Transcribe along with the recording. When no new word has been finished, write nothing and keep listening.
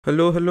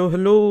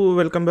Hello,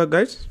 welcome back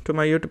guys to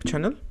my YouTube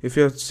channel. If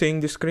you're seeing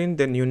the screen,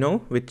 then you know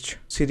which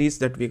series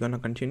that we're gonna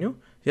continue.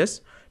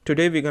 Yes,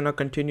 today we're gonna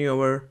continue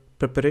our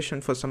preparation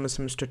for summer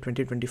semester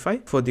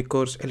 2025 for the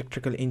course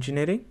Electrical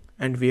Engineering,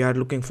 and we are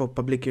looking for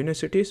public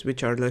universities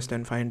which are less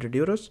than 500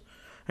 euros.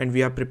 And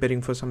we are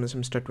preparing for summer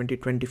semester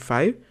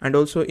 2025. And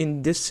also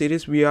in this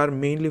series we are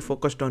mainly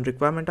focused on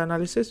requirement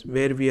analysis,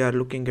 where we are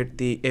looking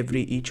at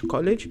each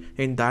college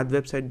in that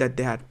website that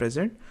they had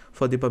present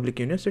for the public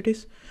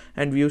universities,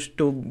 and we used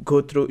to go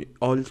through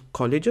all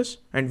colleges,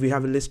 and we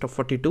have a list of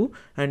 42,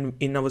 and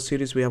in our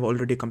series we have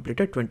already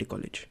completed 20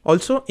 college.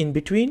 Also in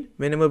between,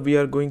 whenever we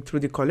are going through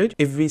the college,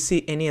 if we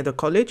see any other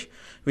college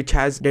which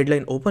has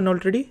deadline open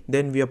already,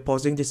 then we are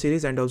pausing the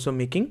series and also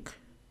making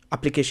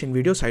application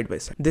video side by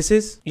side. This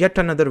is yet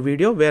another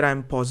video where I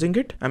am pausing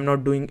it. I'm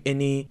not doing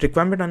any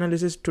requirement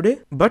analysis today,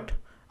 but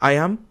I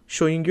am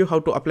showing you how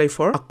to apply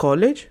for a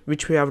college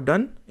which we have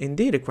done in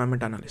the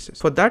requirement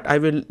analysis. For that, I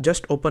will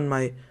just open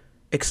my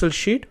Excel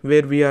sheet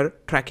where we are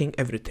tracking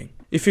everything.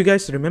 If you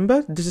guys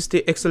remember, this is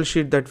the Excel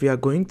sheet that we are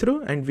going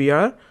through, and we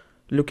are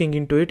looking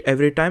into it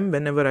every time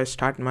whenever I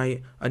start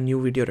a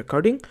new video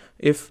recording.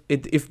 If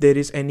there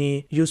is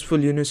any useful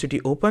university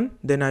open,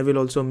 then I will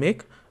also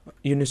make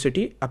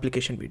university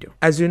application video.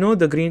 As you know,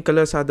 the green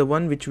colors are the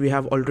one which we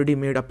have already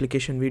made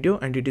application video,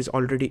 and it is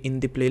already in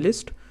the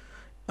playlist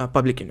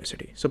public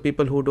university. So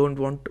people who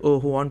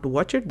want to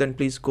watch it, then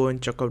please go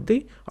and check out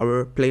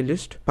our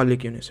playlist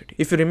public university.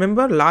 If you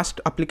remember,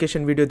 last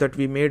application video that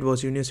we made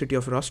was University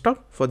of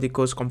Rostock for the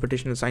course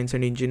Computational Science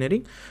and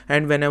Engineering,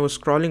 and when I was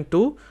scrolling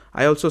too,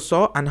 I also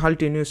saw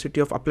Anhalt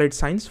University of Applied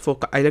Science for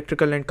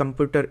Electrical and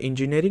Computer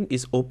Engineering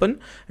is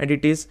open, and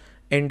it is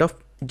end of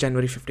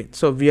January 15th.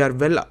 So we are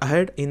well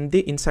ahead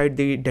inside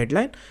the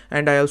deadline,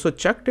 and I also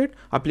checked it.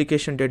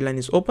 Application deadline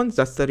is open.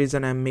 That's the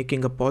reason I'm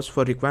making a pause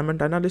for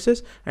requirement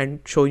analysis and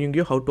showing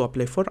you how to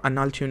apply for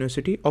Anhalt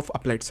University of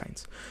Applied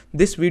Science.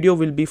 This video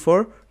will be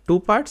for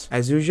 2 parts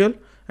as usual,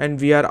 and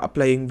we are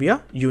applying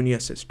via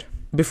Uni-Assist.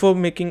 Before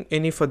making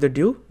any further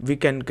ado, we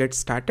can get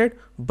started.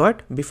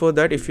 But before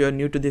that, if you are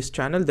new to this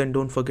channel, then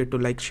don't forget to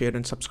like, share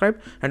and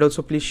subscribe, and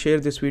also please share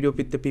this video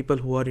with the people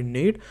who are in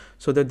need,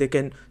 so that they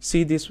can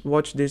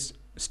watch this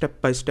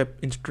step-by-step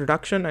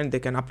introduction, and they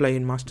can apply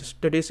in master's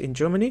studies in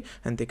Germany,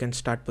 and they can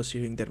start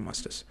pursuing their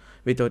masters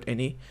without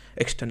any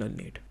external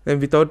need.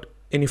 Then without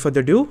any further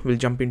ado, we'll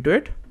jump into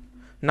it.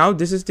 Now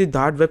this is the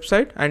DART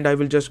website, and I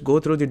will just go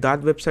through the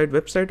DART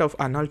website of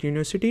Anhalt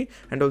University,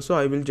 and also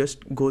I will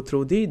just go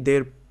through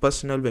their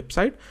personal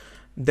website.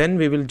 Then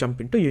we will jump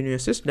into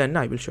Uni-Assist, then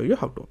I will show you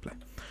how to apply.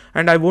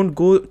 And I won't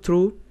go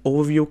through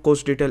overview,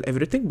 course detail,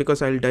 everything,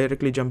 because I'll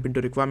directly jump into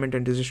requirement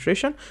and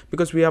registration,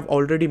 because we have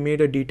already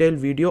made a detailed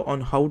video on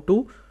how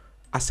to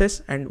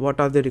assess and what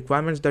are the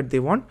requirements that they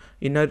want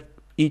in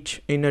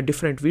a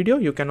different video.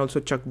 You can also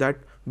check that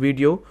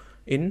video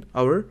in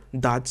our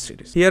DART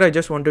series. Here I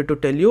just wanted to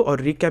tell you or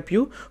recap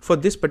you, for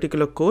this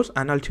particular course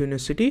Anhalt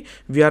University,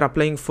 we are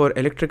applying for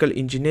electrical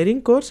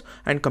engineering course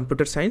and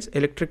computer science,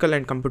 electrical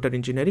and computer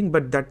engineering,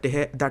 but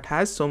that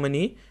has so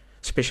many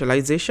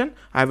specialization.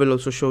 I will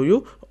also show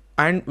you,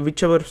 and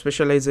whichever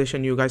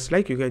specialization you guys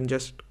like, you can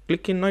just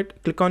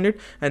click on it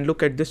and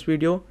look at this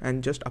video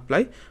and just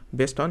apply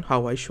based on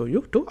how I show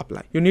you to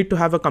apply. You need to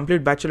have a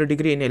complete bachelor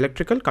degree in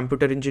electrical,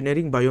 computer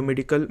engineering,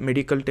 biomedical,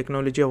 medical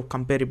technology, or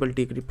comparable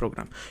degree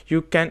program.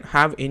 You can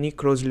have any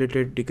course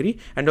related degree,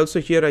 and also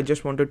here I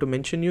just wanted to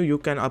mention you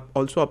can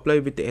also apply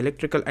with the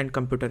electrical and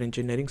computer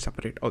engineering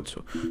separate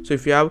also. So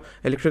if you have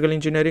electrical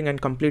engineering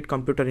and complete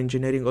computer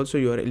engineering also,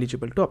 you are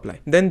eligible to apply.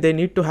 Then they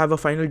need to have a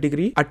final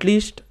degree at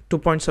least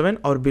 2.7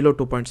 or below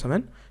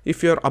 2.7.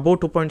 If you're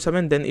above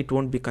 2.7, then it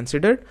won't be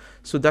considered.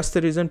 So that's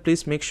the reason,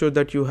 please make sure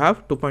that you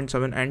have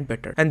 2.7 and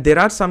better. And there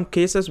are some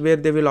cases where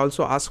they will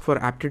also ask for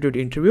aptitude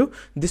interview.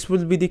 This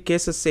will be the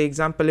cases, say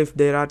example, if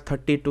there are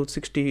 30 to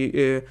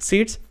 60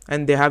 seats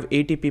and they have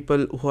 80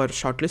 people who are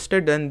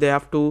shortlisted, then they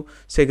have to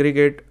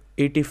segregate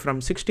 80 from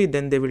 60,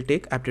 then they will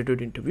take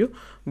aptitude interview.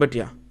 But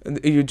yeah,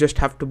 you just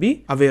have to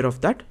be aware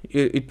of that.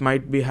 It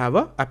might have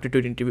a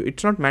aptitude interview.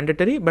 It's not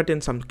mandatory, but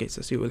in some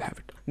cases you will have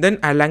it. Then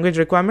a language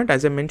requirement,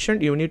 as I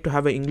mentioned, you need to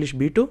have an English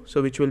B2,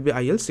 so which will be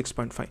IELTS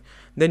 6.5.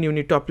 Then you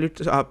need to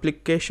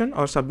application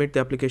or submit the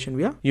application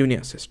via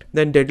Uni-Assist.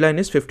 Then deadline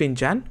is 15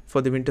 Jan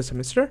for the winter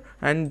semester,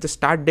 and the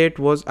start date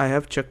was, I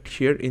have checked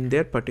here in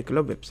their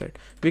particular website.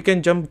 We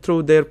can jump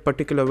through their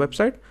particular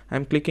website.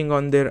 I'm clicking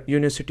on their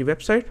university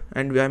website,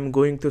 and I'm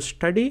going to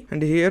study,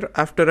 and here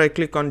after I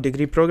click on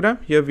degree program,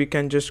 here we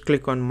can just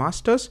click on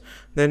masters.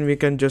 Then we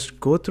can just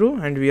go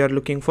through, and we are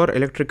looking for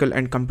electrical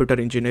and computer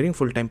engineering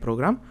full-time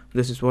program.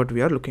 This is what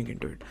we are looking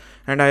into it.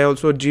 And I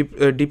also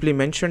deeply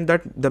mentioned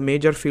that the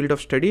major field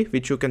of study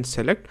which you can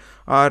select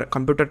are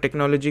computer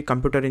technology,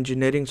 computer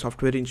engineering,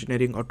 software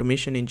engineering,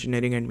 automation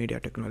engineering, and media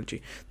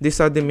technology. These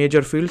are the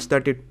major fields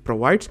that it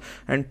provides,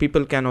 and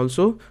people can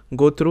also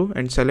go through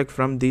and select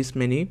from these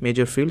many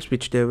major fields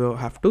which they will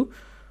have to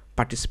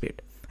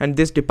participate. And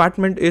this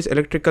department is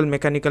electrical,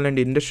 mechanical and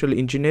industrial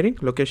engineering.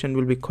 Location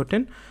will be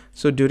Cotton.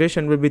 So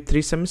duration will be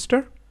 3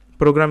 semester.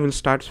 program will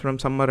start from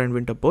summer and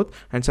winter both,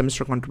 and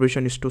semester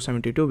contribution is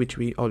 272, which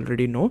we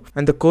already know,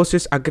 and the course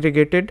is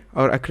aggregated,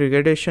 or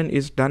accreditation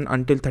is done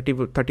until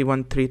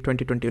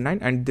 31/3/2029,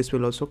 and this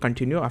will also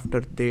continue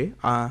after they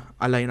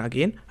align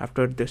again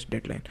after this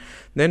deadline.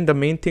 Then the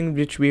main thing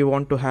which we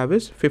want to have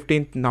is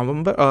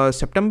 15th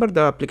September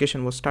the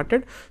application was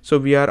started, so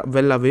we are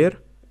well aware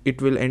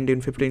it will end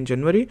in 15th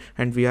January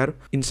and we are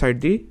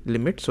inside the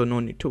limit, so no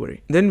need to worry.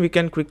 Then we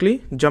can quickly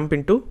jump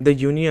into the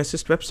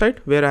Uni-Assist website,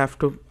 where I have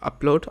to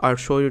upload or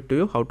show it to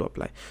you how to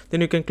apply.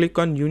 Then you can click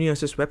on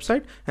Uni-Assist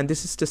website, and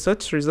this is the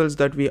search results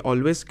that we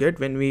always get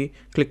when we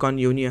click on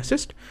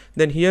Uni-Assist.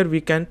 Then here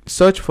we can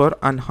search for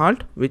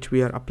Anhalt, which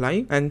we are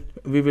applying, and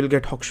we will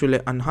get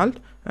Hochschule Anhalt,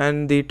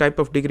 and the type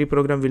of degree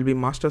program will be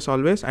masters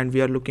always, and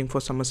we are looking for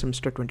summer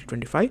semester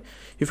 2025.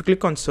 If you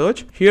click on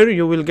search, here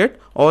you will get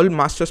all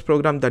masters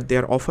program that they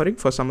are offering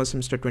for summer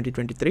semester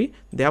 2023.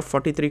 They have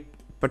 43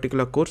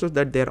 particular courses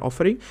that they are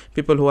offering.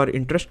 People who are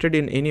interested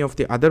in any of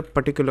the other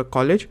particular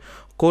college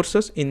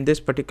courses in this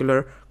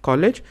particular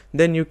college,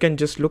 then you can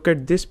just look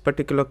at this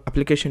particular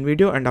application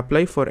video and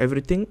apply for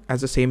everything as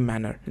the same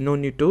manner. No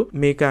need to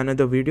make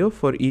another video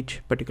for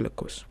each particular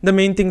course. The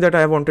main thing that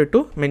I wanted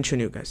to mention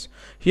you guys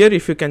here,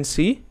 if you can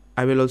see,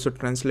 I will also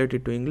translate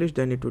it to English,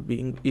 then it would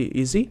be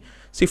easy.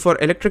 See, for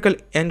electrical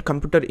and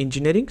computer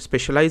engineering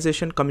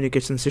specialization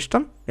communication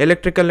system,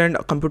 electrical and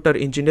computer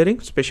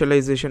engineering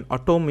specialization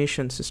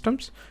automation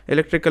systems,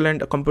 electrical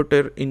and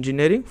computer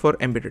engineering for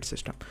embedded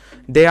system.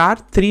 There are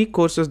 3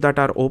 courses that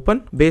are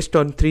open based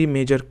on 3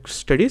 major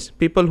studies.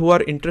 People who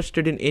are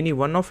interested in any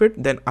one of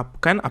it then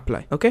can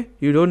apply. Okay,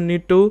 you don't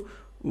need to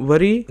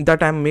worry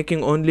that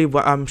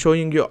I'm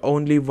showing you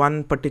only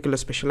one particular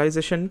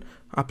specialization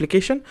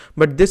application,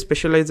 but this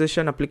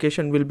specialization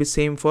application will be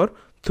same for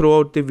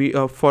throughout the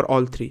for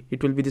all 3.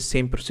 It will be the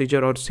same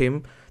procedure or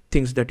same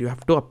things that you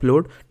have to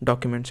upload,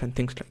 documents and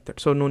things like that.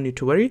 So no need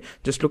to worry,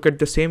 just look at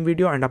the same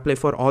video and apply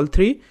for all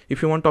 3.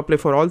 If you want to apply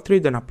for all 3,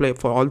 then apply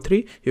for all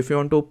 3. If you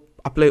want to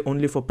apply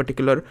only for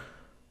particular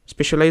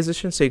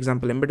specialization, say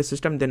example embedded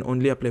system, then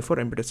only apply for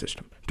embedded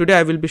system. Today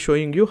I will be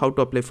showing you how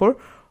to apply for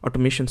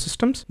automation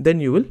systems, then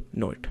you will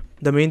know it.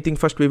 The main thing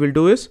first we will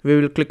do is we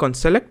will click on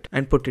select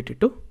and put it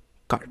into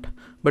cart.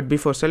 But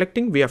before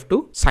selecting, we have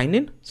to sign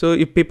in. So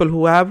if people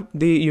who have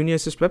the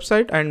Uni-Assist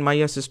website and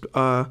Uni-Assist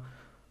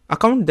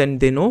account, then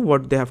they know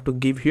what they have to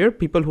give here.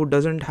 People who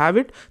doesn't have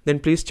it, then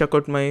please check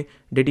out my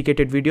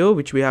dedicated video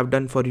which we have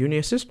done for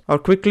Uni-Assist, or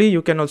quickly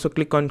you can also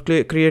click on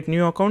create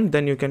new account,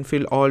 then you can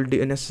fill all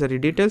the necessary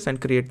details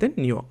and create the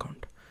new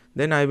account.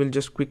 Then I will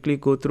just quickly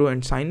go through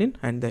and sign in,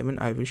 and then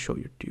I will show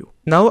it to you.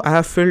 Now I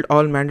have filled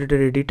all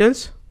mandatory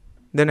details,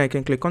 then I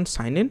can click on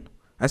sign in.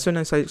 As soon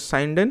as I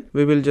signed in,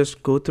 we will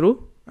just go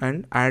through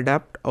and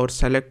adapt or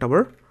select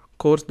our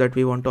course that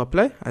we want to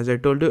apply. As I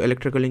told you,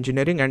 electrical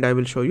engineering, and I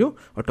will show you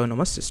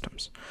autonomous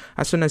systems.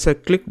 As soon as I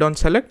clicked on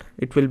select,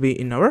 it will be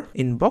in our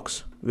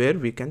inbox where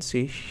we can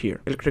see here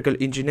electrical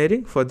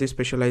engineering for the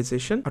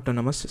specialization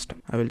autonomous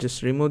system. I will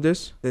just remove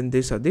this. Then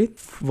these are the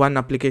one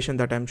application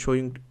that I'm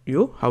showing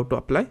you how to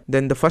apply.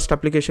 Then the first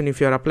application,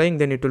 if you are applying,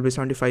 then it will be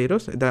 75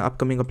 euros. The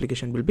upcoming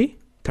application will be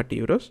 30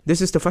 euros.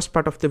 This is the first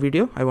part of the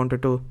video I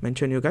wanted to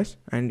mention you guys,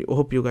 and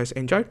hope you guys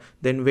enjoyed.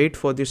 Then wait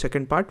for the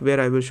second part where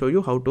I will show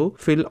you how to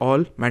fill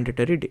all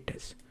mandatory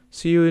details.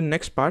 See you in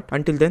next part.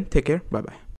 Until then, take care. Bye bye.